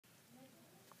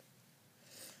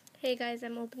Hey guys,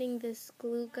 I'm opening this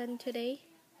glue gun today,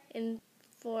 and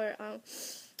for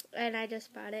and I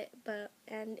just bought it,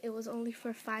 and it was only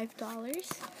for $5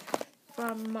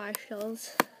 from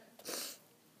Marshall's.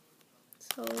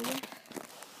 So yeah.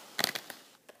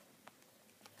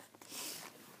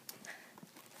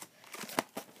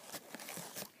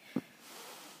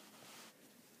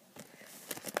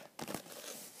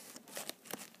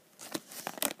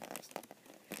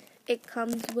 It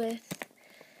comes with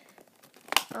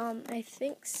I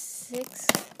think 6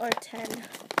 or 10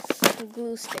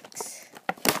 glue sticks.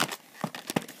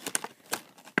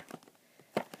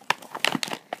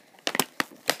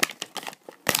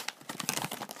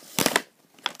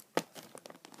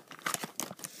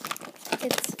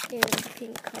 It's in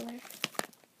pink color.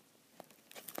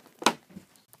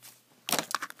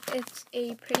 It's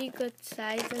a pretty good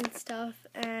size and stuff,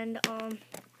 and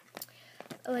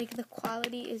like the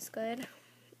quality is good,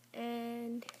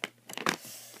 and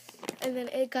then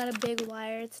it got a big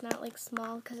wire. It's not like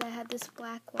small because I had this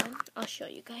black one. I'll show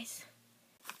you guys.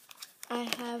 I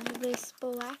have this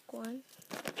black one,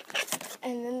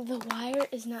 and then the wire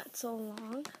is not so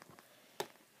long.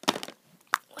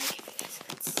 Like if you guys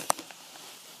could see.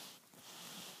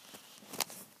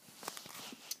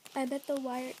 I bet the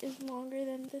wire is longer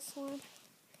than this one.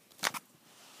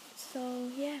 So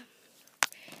yeah.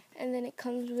 And then it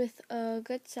comes with a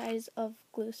good size of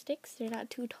glue sticks. They're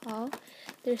not too tall.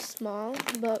 They're small,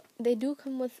 but they do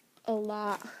come with a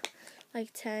lot.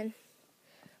 Like 10.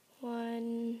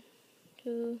 1,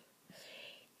 2,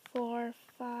 4,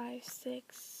 5,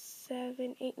 6,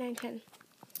 7, 8, 9, 10.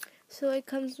 So it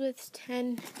comes with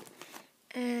 10,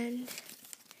 and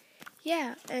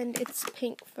yeah, and it's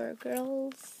pink for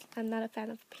girls. I'm not a fan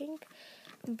of pink,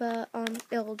 but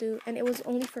it'll do. And it was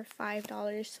only for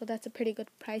 $5, so that's a pretty good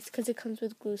price because it comes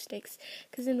with glue sticks.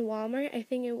 Because in Walmart, I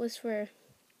think it was for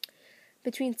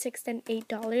between $6 and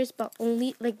 $8, but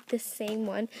only like the same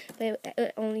one, but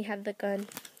it only had the gun,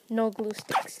 no glue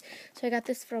sticks. So I got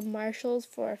this from Marshall's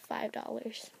for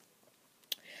 $5.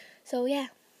 So yeah.